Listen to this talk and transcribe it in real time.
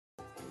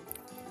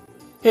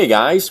Hey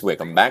guys,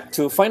 welcome back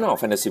to Final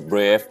Fantasy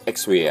Brave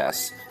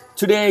Exvius.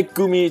 Today,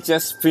 Gumi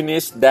just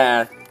finished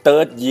their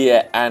third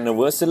year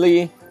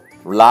anniversary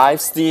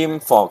live stream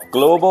for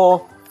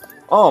Global.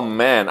 Oh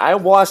man, I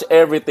watched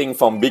everything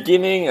from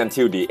beginning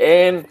until the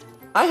end.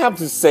 I have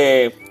to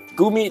say,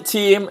 Gumi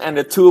team and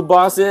the two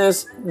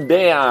bosses,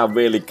 they are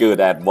really good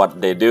at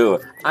what they do.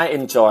 I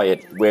enjoy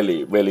it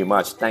really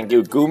much. Thank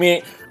you,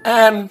 Gumi.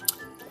 And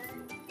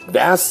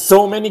there's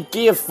so many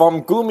gifts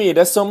from Gumi.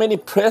 There's so many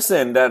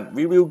presents that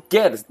we will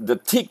get. The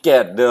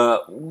ticket,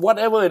 the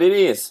whatever it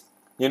is.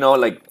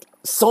 Like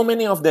so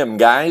many of them,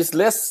 guys.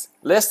 Let's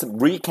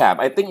recap.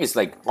 I think it's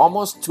like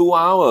almost 2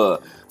 hours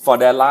for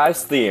their live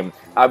stream.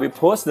 I will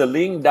post the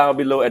link down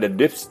below at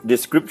the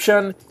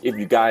description if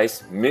you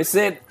guys miss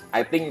it.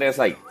 I think there's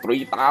like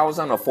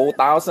 3,000 or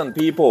 4,000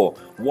 people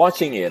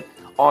watching it.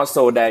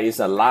 Also, there is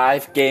a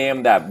live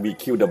game that we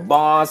kill the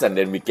boss and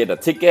then we get a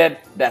ticket.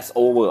 That's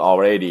over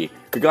already.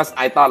 Because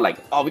I thought like,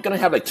 oh, we're gonna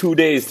have like 2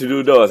 days to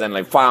do those and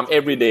like farm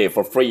every day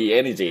for free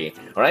energy.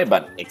 Alright,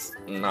 but it's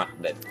not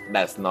that.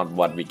 That's not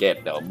what we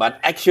get though. But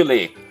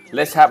actually,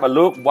 let's have a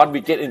look what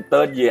we get in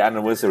third year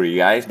anniversary,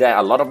 guys. There are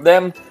a lot of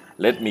them.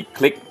 Let me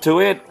click to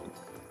it.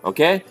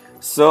 Okay,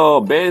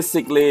 so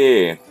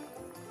basically,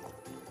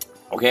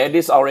 okay,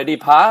 this already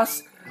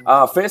passed.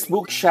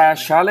 Facebook share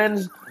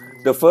challenge.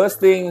 The first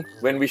thing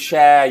when we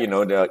share,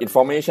 the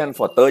information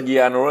for third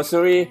year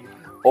anniversary,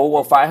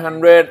 over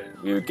 500,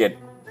 we will get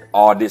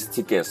all these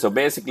tickets. So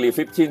basically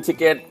 15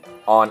 tickets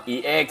on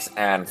EX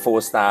and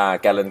 4-star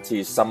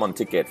guarantee summon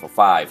ticket for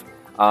 5.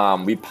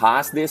 We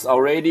passed this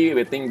already.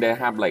 We think they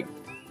have like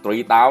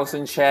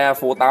 3,000 share,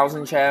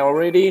 4,000 share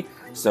already.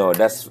 So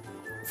that's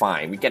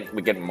fine. We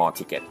get more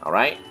ticket. All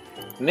right.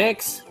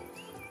 Next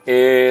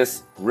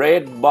is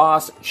Red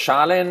Boss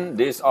Challenge.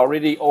 This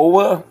already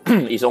over.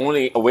 It's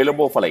only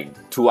available for like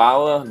 2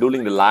 hours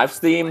during the live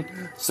stream.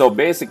 So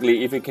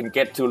basically, if we can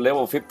get to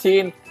level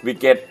 15, we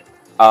get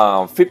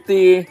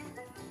 50.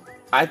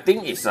 I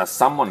think it's a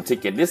summon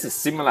ticket. This is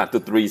similar to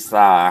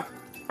 3-star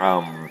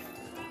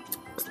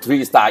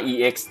 3-star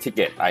EX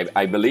ticket.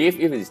 I believe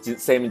if it's the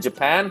same in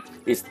Japan,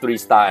 it's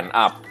 3-star and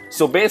up.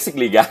 So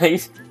basically,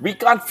 guys, we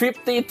got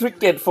 50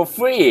 tickets for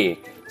free.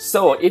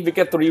 So if we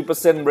get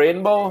 3%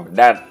 rainbow,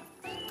 that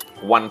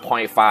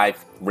 1.5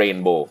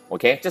 rainbow,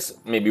 okay?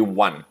 Just maybe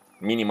one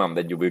minimum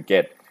that you will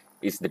get.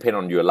 It's depend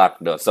on your luck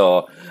though.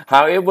 So,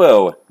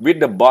 however, with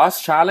the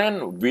boss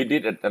challenge, we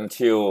did it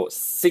until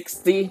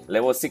 60,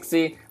 level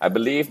 60. I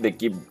believe they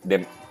give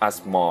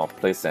us more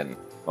present,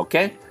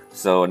 okay?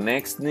 So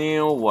next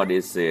new, what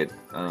is it?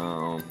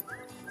 Nope,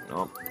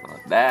 not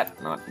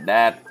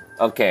that.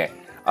 Okay.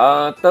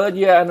 Third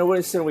year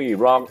anniversary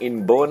rock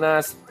in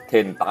bonus.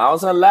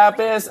 10,000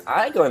 lapis.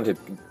 I'm going to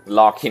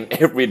log in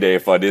every day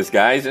for this,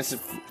 guys. It's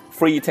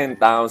free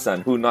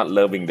 10,000. Who not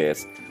loving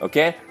this?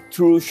 Okay.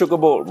 True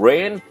Sugarboat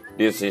Rain.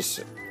 This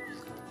is.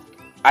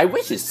 I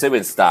wish it's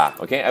 7-star.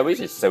 Okay. I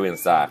wish it's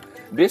 7-star.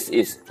 This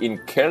is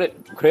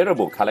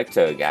incredible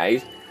character,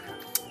 guys.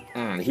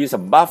 He's a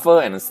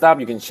buffer and stuff.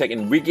 You can check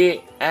in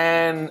wiki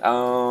and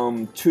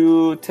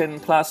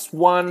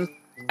 210+1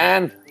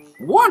 and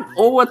what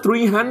over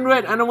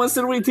 300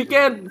 anniversary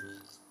ticket.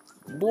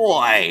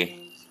 Boy.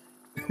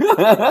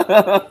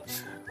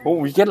 Oh,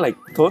 we get like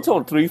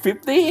total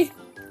 350.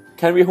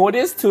 Can we hold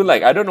this to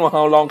like I don't know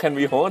how long can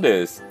we hold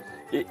this?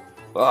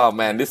 Oh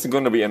man, this is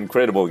gonna be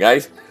incredible,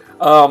 guys.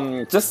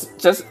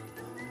 Just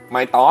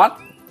my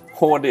thought.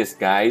 Hold this,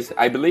 guys.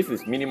 I believe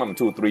it's minimum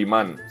 2-3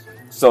 months.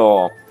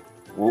 So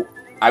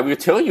I will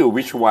tell you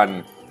which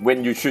one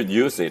when you should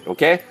use it.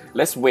 Okay,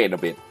 let's wait a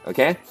bit.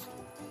 Okay.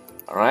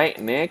 Alright,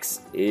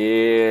 next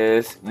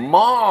is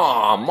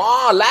more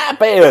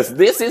lapis.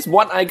 This is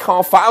what I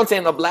call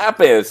fountain of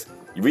lapis.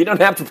 We don't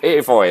have to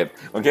pay for it,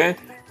 okay?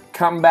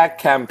 Comeback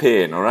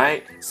campaign,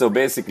 alright? So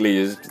basically,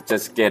 you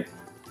just get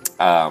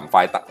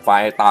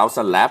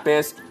 5,000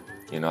 lapis,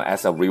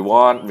 as a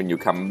reward when you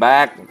come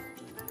back.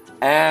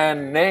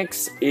 And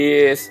next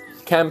is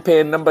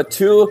campaign number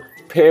 2,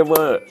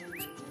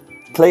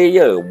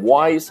 player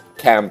voice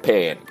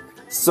campaign.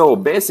 So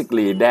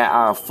basically, there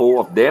are 4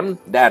 of them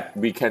that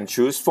we can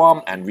choose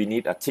from, and we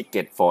need a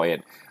ticket for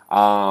it.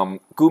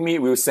 Gumi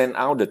will send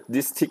out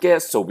this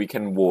ticket so we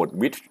can vote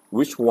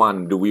which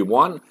one do we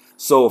want.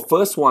 So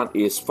first one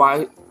is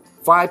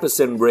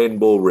 5%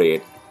 rainbow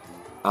rate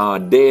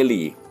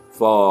daily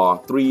for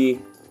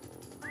 3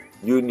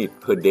 units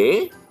per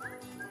day.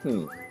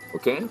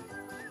 Okay.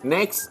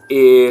 Next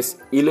is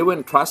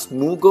 11 Trust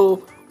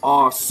Mugo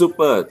or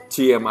Super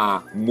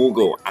TMR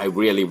Mugo. I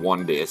really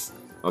want this.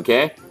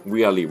 Okay,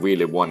 really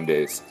want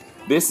this.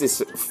 This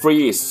is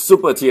free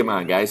super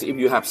TMR, guys, if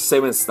you have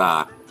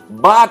 7-star.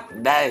 But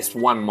there is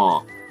one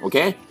more.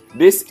 Okay,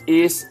 this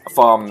is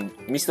from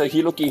Mr.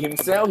 Hiroki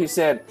himself. He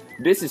said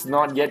this is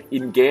not yet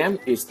in game.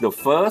 It's the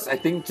first. I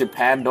think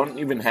Japan don't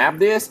even have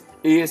this.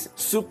 Is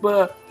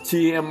super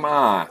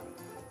TMR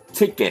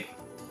ticket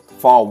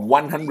for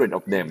 100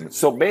 of them.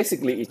 So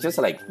basically, it's just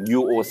like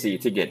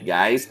UOC ticket,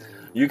 guys.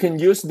 You can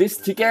use this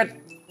ticket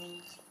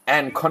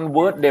and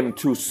convert them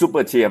to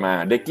super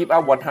TMR. They give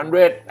out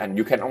 100 and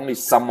you can only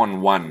summon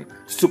one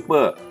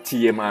super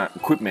TMR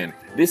equipment.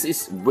 This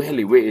is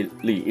really,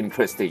 really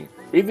interesting.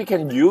 If we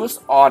can use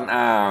on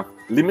a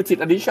limited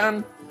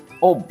edition,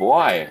 oh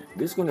boy,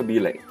 this is gonna be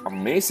like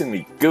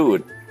amazingly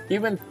good.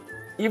 Even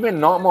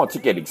normal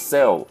ticket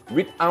itself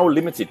without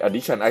limited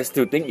edition, I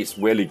still think it's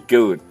really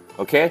good.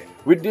 Okay,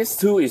 with this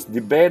two is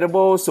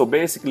debatable. So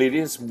basically,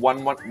 this is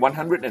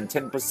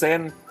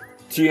 110%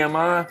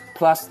 TMR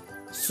plus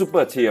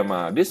super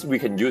TMR. This we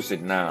can use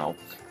it now.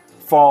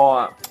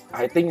 For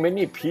I think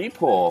many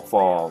people,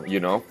 for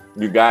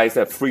you guys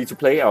are free to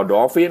play our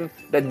Dolphin,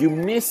 that you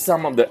miss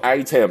some of the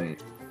item.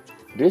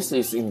 This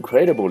is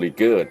incredibly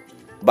good,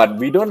 but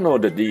we don't know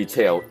the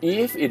detail.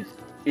 If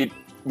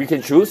we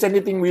can choose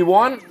anything we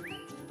want,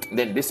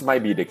 then this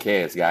might be the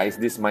case, guys.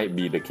 This might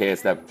be the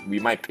case that we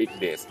might pick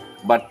this.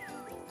 But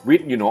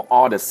with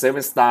all the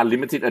 7-star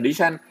limited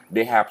edition,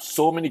 they have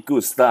so many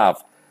good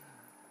stuff.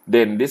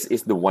 Then this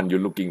is the one you're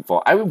looking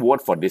for. I will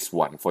vote for this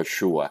one for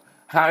sure.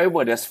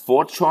 However, the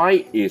fourth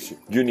choice is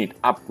unit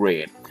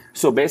upgrade.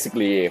 So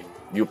basically,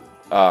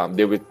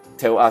 they will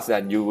tell us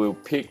that you will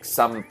pick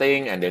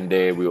something and then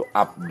they will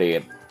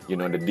update the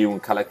new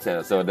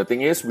character. So the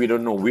thing is, we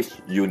don't know which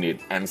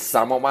unit, and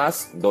some of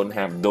us don't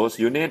have those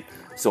units.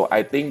 So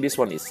I think this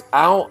one is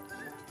out.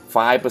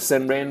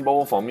 5%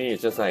 rainbow for me.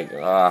 It's just like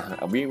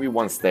we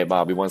want step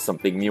up. We want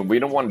something new. We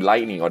don't want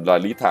lightning or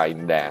Lolita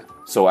in there.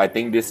 So I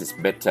think this is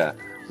better.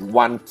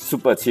 One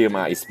super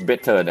TMR is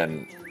better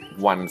than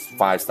one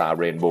 5-star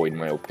rainbow in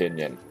my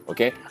opinion.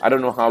 Okay, I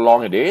don't know how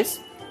long it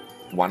is.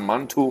 1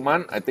 month, 2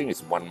 months. I think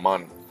it's 1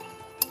 month.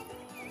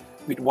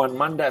 With 1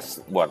 month, that's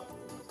what,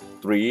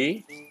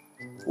 3.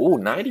 Oh,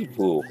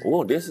 92.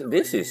 Oh, this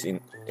is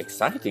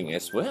exciting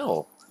as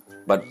well.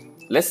 But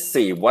let's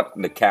see what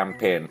the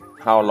campaign,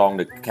 how long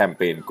the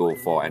campaign go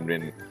for, and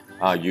then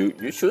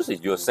you choose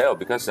it yourself,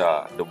 because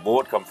the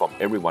vote come from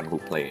everyone who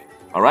play.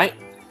 All right.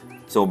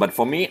 So, but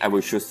for me, I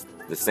will choose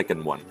the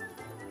second one.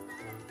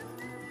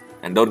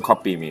 And don't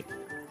copy me.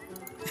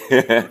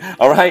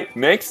 All right.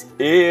 Next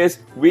is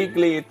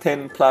weekly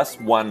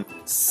 10+1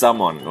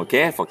 summon.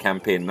 Okay, for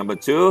campaign number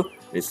 2,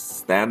 it's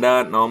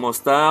standard normal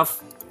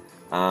stuff.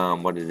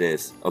 What is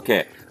this?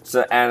 Okay.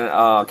 So,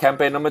 and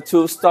campaign number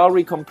 2,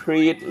 story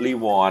complete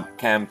reward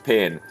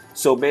campaign.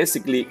 So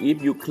basically,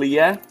 if you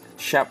clear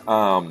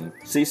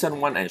season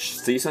 1 and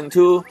season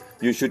 2,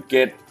 you should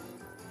get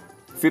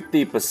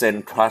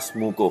 50% plus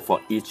Mugo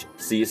for each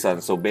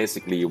season. So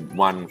basically,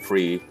 1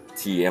 free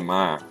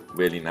TMR.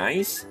 Really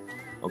nice.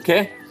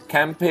 Okay.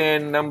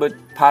 Campaign number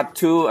part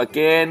 2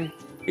 again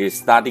is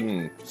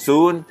starting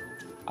soon.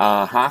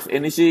 Half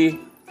energy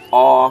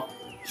or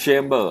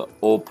chamber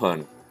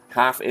open.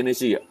 Half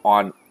energy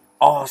on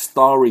all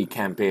story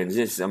campaigns.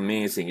 This is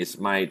amazing. It's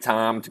my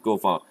time to go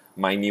for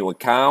my new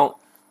account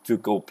to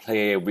go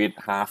play with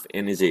half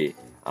energy.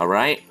 All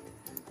right.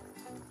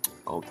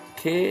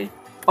 Okay.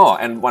 Oh,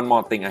 and one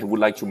more thing I would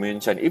like to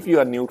mention: if you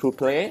are new to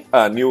play,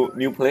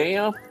 new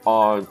player,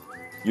 or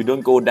you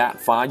don't go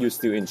that far, you're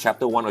still in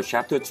chapter 1 or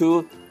chapter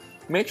 2,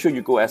 make sure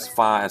you go as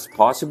far as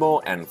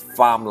possible and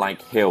farm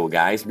like hell,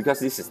 guys, because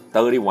this is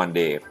 31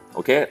 day.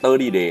 Okay,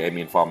 30 day. I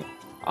mean, from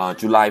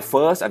July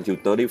 1st until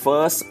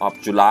 31st of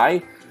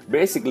July.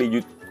 Basically,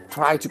 you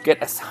try to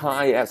get as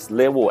high as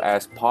level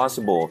as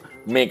possible.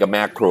 Make a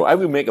macro. I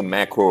will make a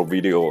macro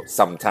video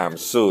sometime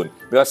soon,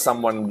 because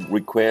someone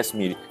requests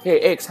me, hey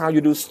X, how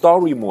you do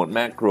story mode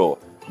macro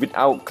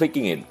without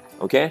clicking it?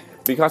 Okay,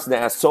 because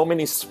there are so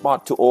many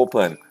spots to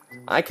open.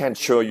 I can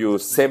show you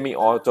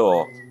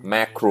semi-auto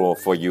macro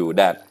for you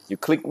that you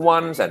click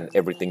once and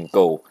everything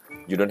go.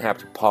 You don't have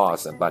to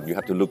pause, but you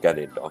have to look at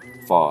it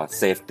for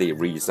safety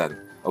reason.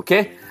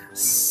 Okay,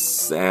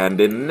 and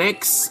the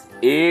next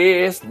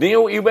is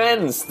new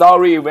event,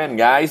 story event,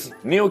 guys.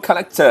 New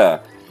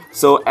character.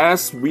 So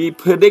as we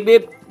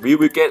predicted, we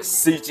will get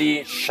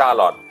CG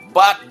Charlotte.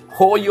 But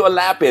hold your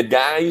lapid,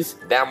 guys.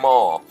 There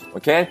more.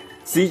 Okay,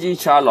 CG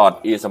Charlotte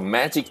is a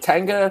magic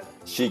tanker.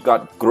 She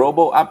got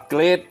global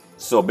upgrade.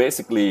 So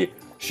basically,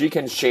 she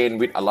can chain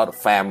with a lot of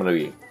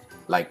family,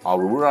 like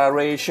Aurora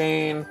Ray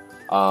chain,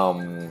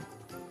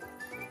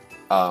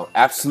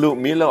 Absolute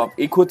Mirror of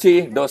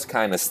Equity, those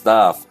kind of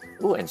stuff.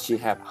 Oh, and she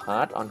have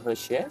heart on her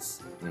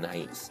chest.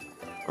 Nice.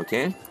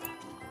 Okay.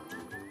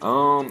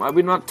 I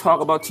will not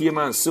talk about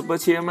TMR and Super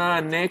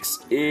TMR.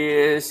 Next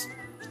is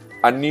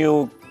a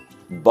new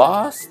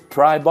boss,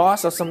 Prime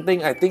boss or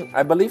something.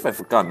 I believe I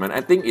forgot, man.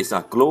 I think it's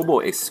a global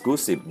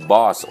exclusive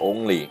boss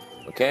only.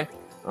 Okay.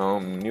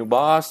 New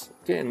boss.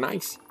 Okay,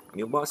 nice.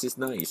 New boss is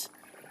nice.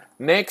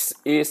 Next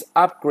is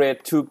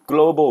upgrade to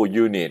global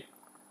unit.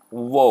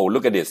 Whoa,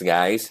 look at this,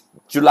 guys.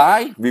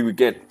 July, we will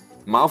get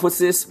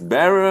Malphosis,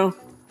 Barry,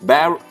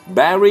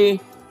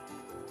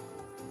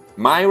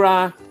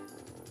 Myra,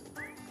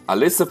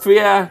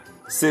 Alisaphia,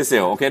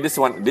 Cecil. Okay,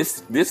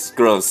 this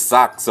girl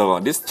sucks. So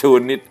this two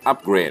need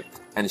upgrade,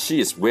 and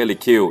she is really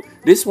cute.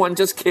 This one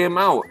just came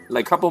out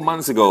like a couple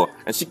months ago,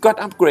 and she got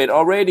upgrade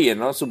already,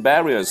 and also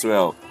Barry as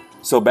well.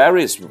 So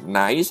Barry is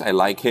nice. I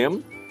like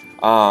him.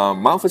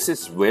 Malphus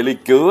is really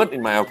good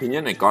in my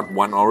opinion. I got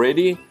one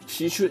already.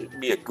 She should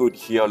be a good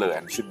healer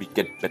and should be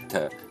get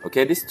better.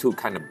 Okay, these two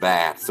kind of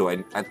bad. So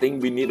I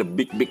think we need a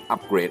big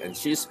upgrade. And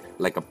she's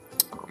like a,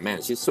 oh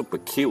man, she's super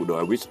cute though.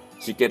 I wish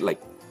she get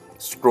like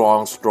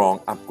strong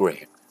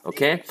upgrade.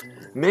 Okay,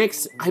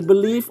 next I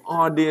believe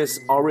all this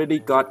already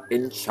got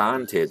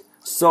enchanted.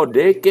 So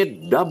they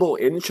get double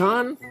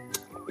enchant.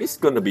 It's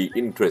gonna be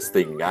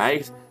interesting,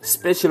 guys.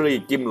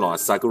 Especially Gimlord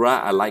Sakura,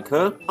 I like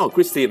her. Oh,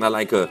 Christine, I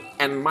like her.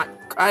 And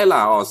Kyla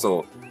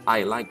also,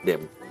 I like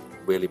them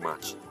very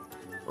much.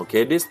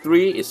 Okay, these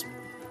three is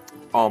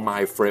all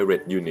my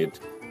favorite unit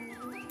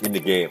in the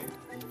game.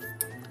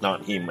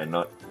 Not him and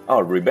not...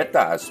 Oh,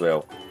 Rebecca as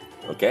well.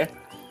 Okay.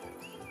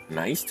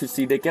 Nice to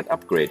see they get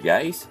upgrade,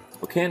 guys.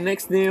 Okay,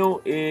 next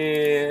new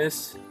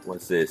is...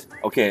 What's this?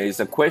 Okay, it's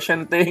a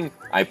question thing.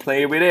 I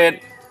play with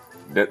it.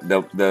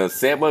 The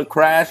saber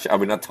crash, I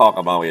will not talk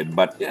about it,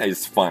 but yeah,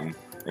 it's fun.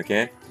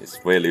 Okay, it's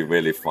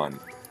really fun.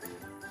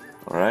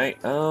 All right.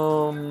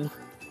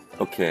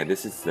 Okay,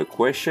 this is the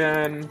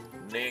question.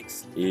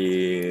 Next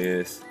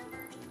is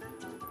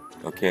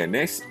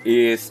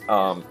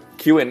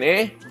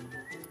Q&A.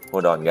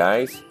 Hold on,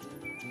 guys.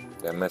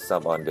 I mess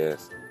up on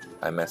this.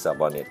 I mess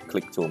up on it.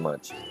 Click too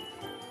much.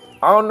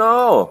 Oh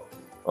no.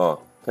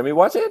 Oh, can we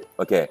watch it?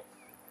 Okay.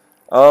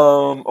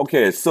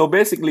 Okay. So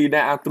basically,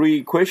 there are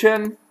 3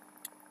 questions.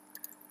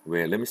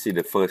 Wait, let me see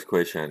the first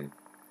question.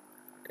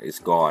 It's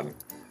gone.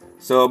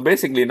 So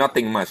basically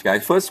nothing much,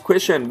 guys. First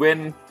question,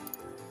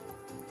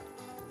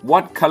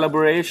 what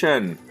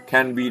collaboration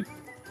can we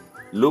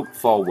look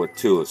forward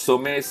to? So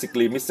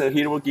basically Mr.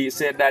 Hiroki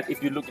said that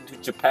if you look into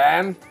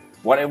Japan,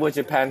 whatever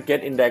Japan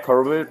get in their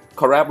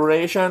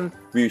collaboration,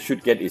 we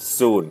should get it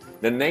soon.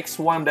 The next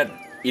one that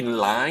in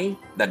line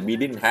that we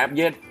didn't have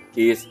yet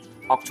is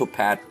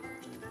Octopath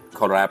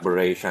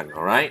collaboration.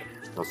 All right,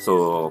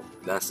 so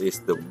that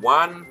is the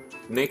one.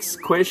 Next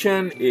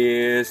question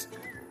is,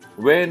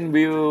 when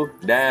will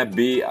there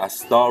be a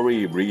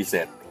story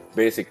reset?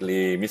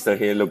 Basically, Mr.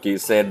 Hiroki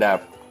said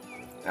that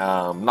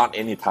not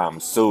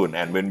anytime soon,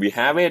 and when we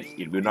have it,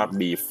 it will not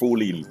be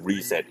fully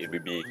reset. It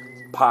will be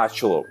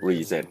partial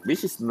reset,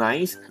 which is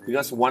nice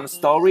because one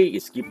story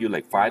is give you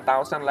like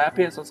 5,000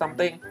 lapis or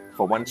something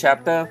for one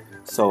chapter.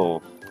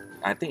 So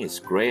I think it's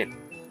great.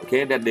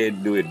 Okay, that they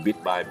do it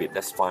bit by bit.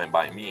 That's fine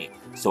by me.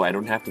 So I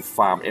don't have to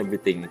farm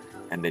everything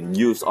and then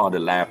use all the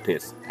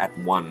lapis at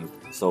once,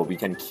 so we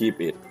can keep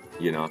it,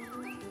 you know,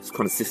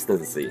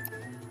 consistency.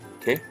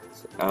 Okay.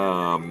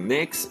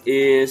 Next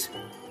is,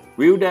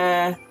 will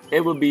there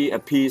ever be a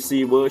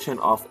PC version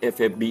of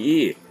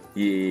FFBE?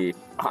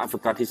 I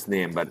forgot his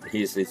name, but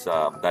he's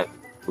that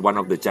one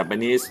of the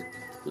Japanese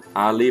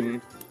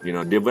Alim, you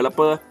know,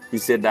 developer. He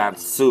said that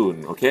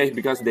soon. Okay,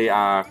 because they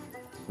are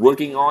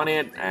working on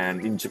it,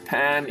 and in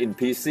Japan in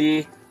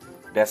PC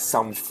there's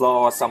some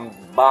flaw, some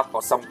bug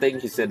or something.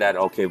 He said that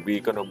okay, we're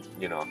gonna,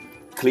 you know,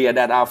 clear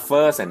that out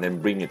first and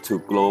then bring it to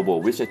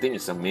global, which I think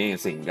is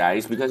amazing,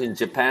 guys, because in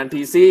Japan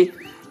PC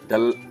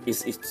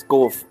it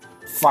goes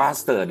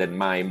faster than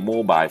my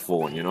mobile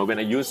phone. You know, when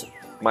I use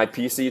my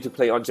PC to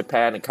play on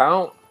Japan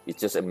account, it's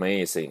just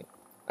amazing.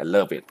 I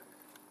love it.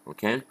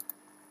 Okay,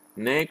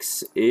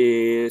 next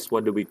is,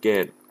 what do we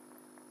get?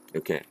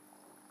 Okay,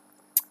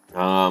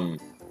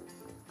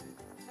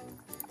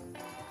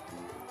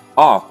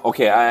 oh,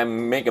 okay, I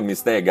make a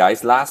mistake,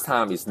 guys. Last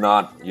time is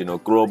not, you know,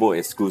 global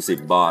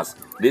exclusive boss.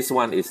 This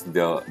one is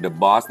the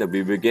boss that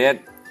we will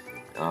get.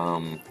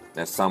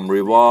 There's some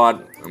reward.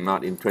 I'm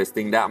not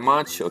interesting that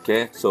much.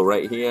 Okay, so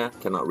right here,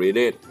 cannot read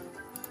it.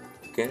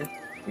 Okay,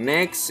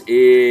 next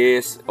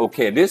is,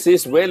 okay, this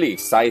is really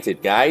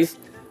excited, guys.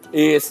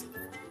 Is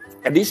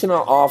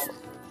additional of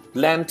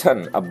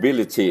lantern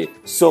ability.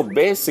 So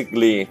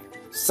basically,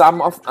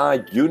 some of our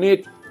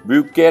unit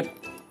will get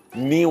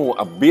new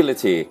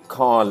ability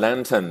called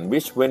lantern,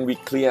 which when we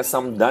clear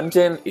some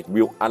dungeon, it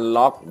will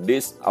unlock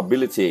this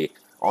ability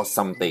or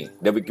something.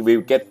 Then we will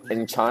get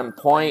enchant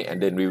point,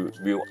 and then we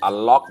will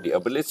unlock the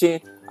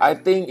ability. I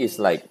think it's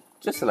like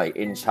just like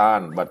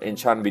enchant, but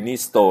enchant we need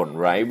stone,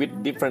 right?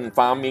 With different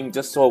farming,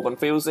 just so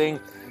confusing.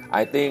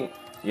 I think,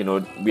 you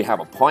know, we have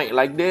a point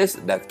like this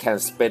that can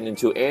spend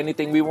into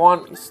anything we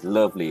want. It's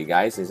lovely,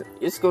 guys.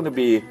 It's going to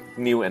be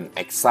new and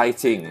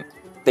exciting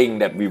thing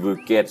that we will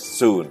get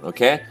soon.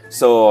 Okay,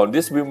 so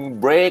this will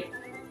break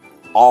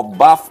or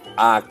buff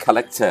our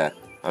collector.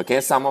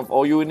 Okay, some of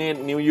old unit,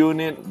 new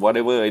unit,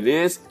 whatever it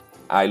is,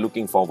 I'm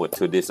looking forward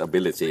to this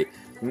ability.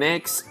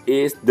 Next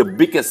is the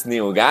biggest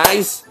new,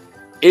 guys,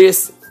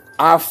 is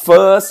our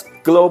first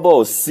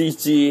global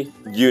CG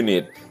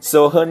unit.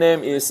 So her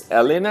name is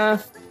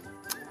Elena,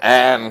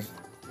 and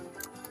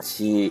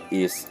she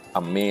is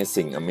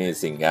amazing,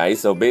 guys.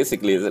 So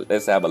basically,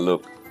 let's have a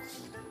look.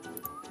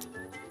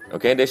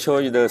 Okay, they show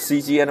you the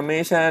CG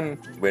animation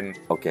when,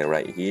 okay,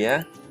 right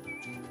here.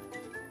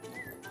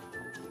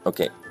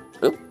 Okay,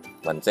 oops,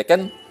 1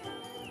 second.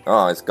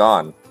 Oh, it's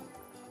gone.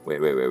 Wait.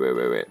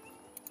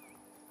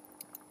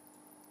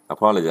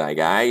 Apologize,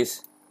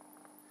 guys.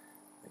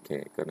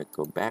 Okay, gonna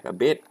go back a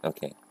bit.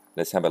 Okay,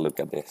 let's have a look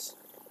at this.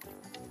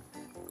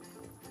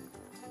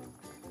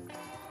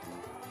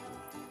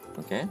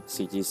 Okay,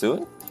 CG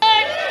soon.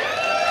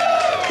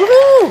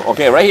 Woohoo!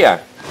 Okay, right here.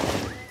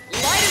 Light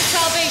of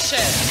salvation.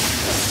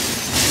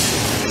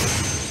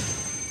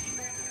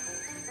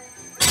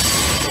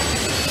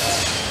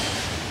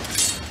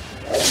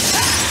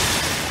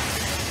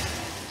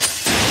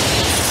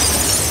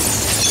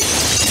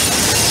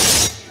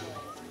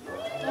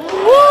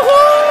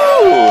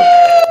 Woohoo!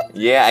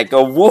 Yeah, I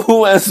go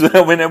woohoo as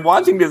well when I'm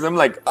watching this. I'm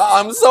like, oh,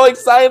 I'm so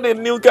excited,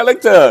 new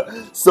character.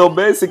 So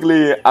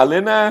basically,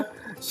 Alena,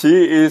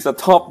 she is a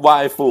top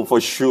waifu for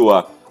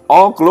sure.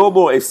 All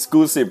global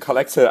exclusive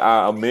characters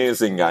are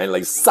amazing, guys.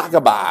 Like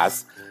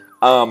Sagabas,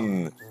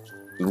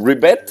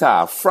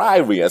 Rebecca,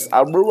 Fryrius,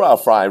 Aurora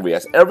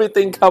Fryrius.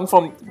 Everything come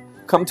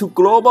to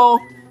global.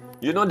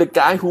 You know the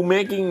guy who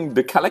making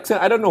the character.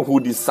 I don't know who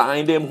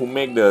designed them, who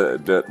make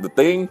the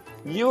thing.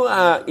 You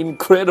are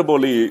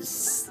incredibly,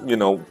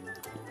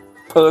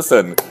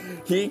 person.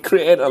 He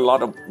create a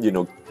lot of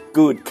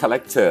good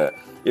character.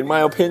 In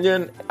my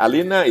opinion,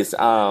 Alina is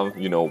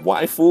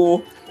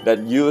waifu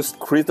that use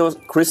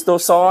crystal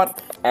sword,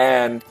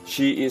 and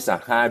she is a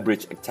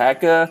hybrid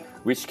attacker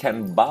which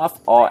can buff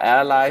all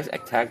allies,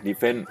 attack,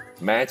 defense,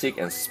 magic,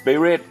 and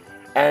spirit.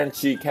 And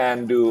she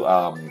can do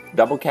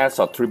double cast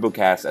or triple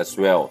cast as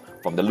well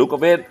from the look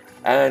of it.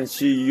 And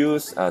she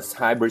used a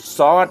hybrid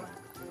sword,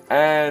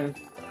 and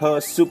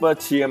her super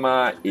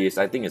TMR is,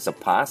 I think it's a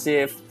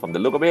passive from the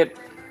look of it.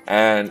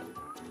 And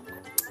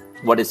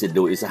what does it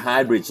do? It's a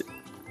hybrid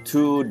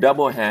 2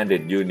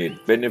 double-handed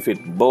unit, benefit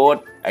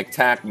both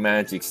attack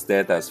magic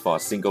status for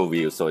single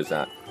view. So it's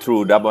a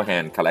true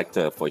double-hand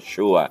character for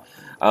sure.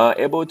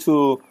 Able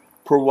to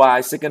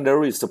provide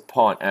secondary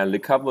support and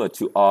recover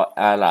to all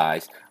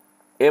allies.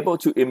 Able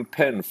to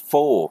impend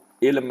 4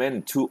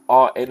 elements to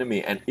all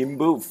enemy and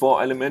imbue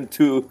 4 elements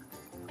to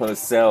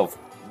herself.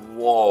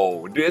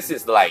 Whoa, this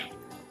is like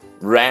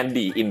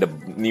Randy in the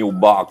new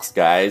box,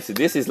 guys.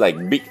 This is like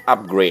big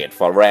upgrade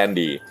for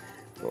Randy,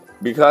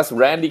 because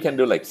Randy can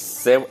do like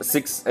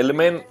 6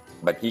 elements,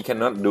 but he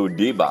cannot do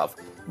debuff.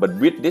 But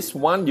with this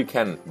one, you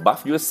can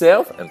buff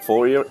yourself and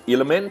 4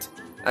 elements.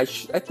 I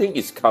think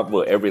it's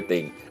cover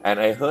everything. And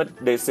I heard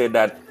they say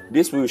that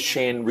this will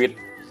chain with.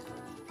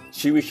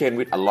 She will chain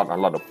with a lot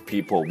of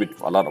people,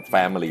 with a lot of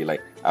family,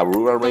 like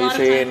Aurora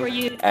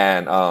Racing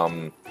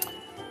and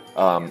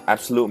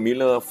Absolute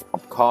Miller,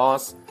 of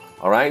course.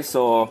 Alright,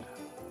 so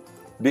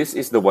this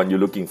is the one you're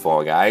looking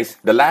for, guys.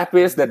 The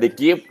lapis that they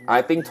give,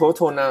 I think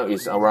total now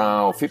is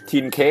around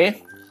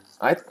 15k.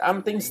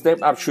 I think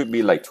step up should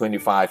be like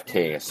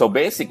 25k. So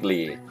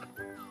basically,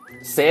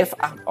 save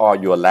up all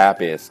your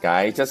lapis,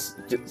 guys. Just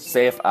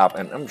save up,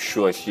 and I'm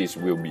sure she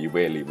will be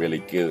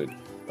really good.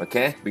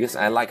 Okay, because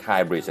I like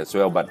hybrids as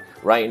well, but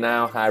right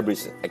now hybrid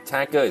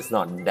attacker is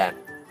not that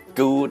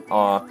good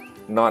or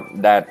not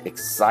that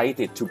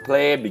excited to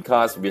play,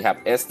 because we have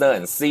Esther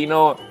and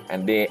Zeno,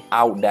 and they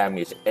out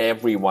damage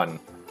everyone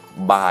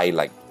by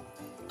like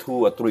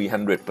 200 or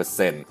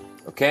 300%.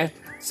 Okay,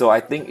 so I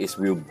think it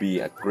will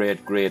be a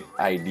great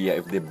idea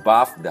if they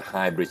buff the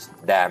hybrid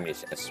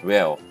damage as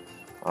well.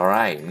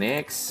 Alright,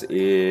 next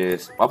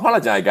is,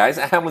 apologize guys,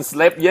 I haven't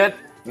slept yet.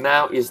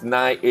 Now it's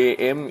 9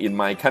 a.m. in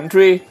my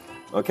country.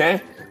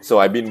 Okay, so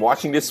I've been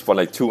watching this for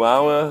like 2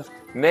 hours.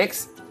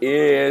 Next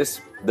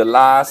is the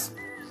last,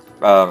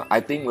 I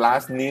think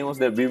last news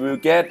that we will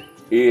get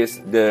is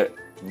the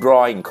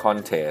drawing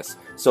contest.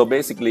 So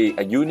basically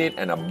a unit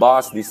and a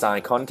boss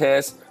design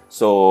contest.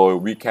 So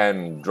we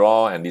can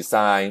draw and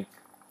design,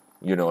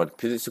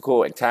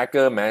 physical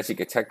attacker, magic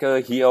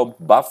attacker, heal,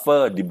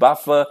 buffer,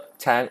 debuffer,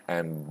 tank,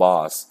 and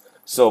boss.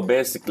 So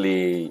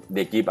basically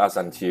they give us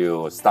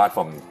until start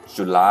from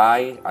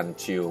July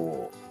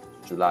until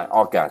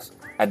August.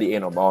 At the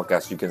end of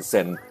August, you can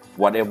send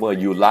whatever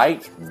you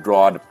like,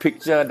 draw the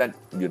picture that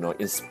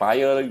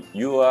inspire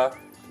your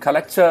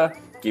character,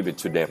 give it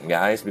to them,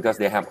 guys, because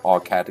they have all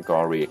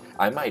category.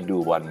 I might do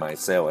one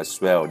myself as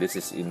well. This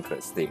is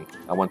interesting.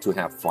 I want to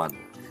have fun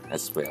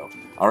as well.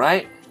 All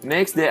right.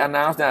 Next, they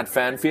announced that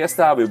Fan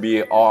Fiesta will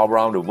be all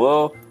around the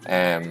world,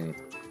 and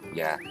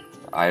yeah,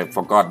 I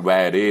forgot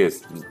where it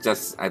is.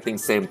 Just I think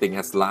same thing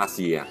as last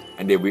year,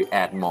 and they will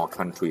add more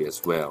country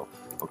as well.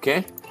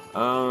 Okay.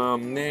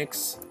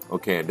 Next.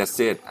 Okay, that's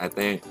it. I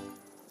think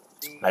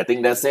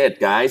that's it,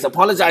 guys.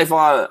 Apologize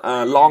for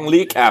a long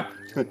recap.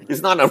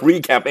 It's not a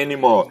recap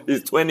anymore.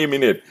 It's 20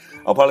 minutes.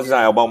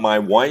 Apologize about my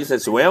voice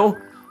as well,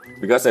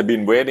 because I've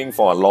been waiting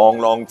for a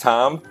long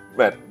time.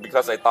 But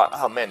because I thought,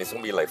 oh man, it's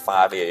gonna be like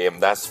 5 a.m.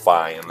 That's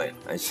fine. And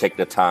I checked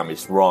the time.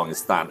 It's wrong. It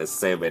started at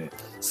 7.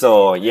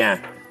 So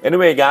yeah.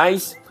 Anyway,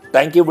 guys,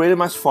 thank you very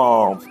much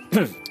for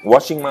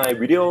watching my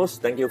videos.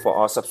 Thank you for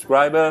all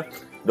subscribers.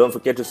 Don't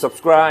forget to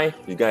subscribe.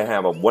 You guys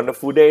have a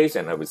wonderful day,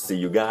 and I will see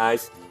you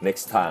guys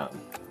next time.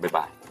 Bye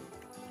bye.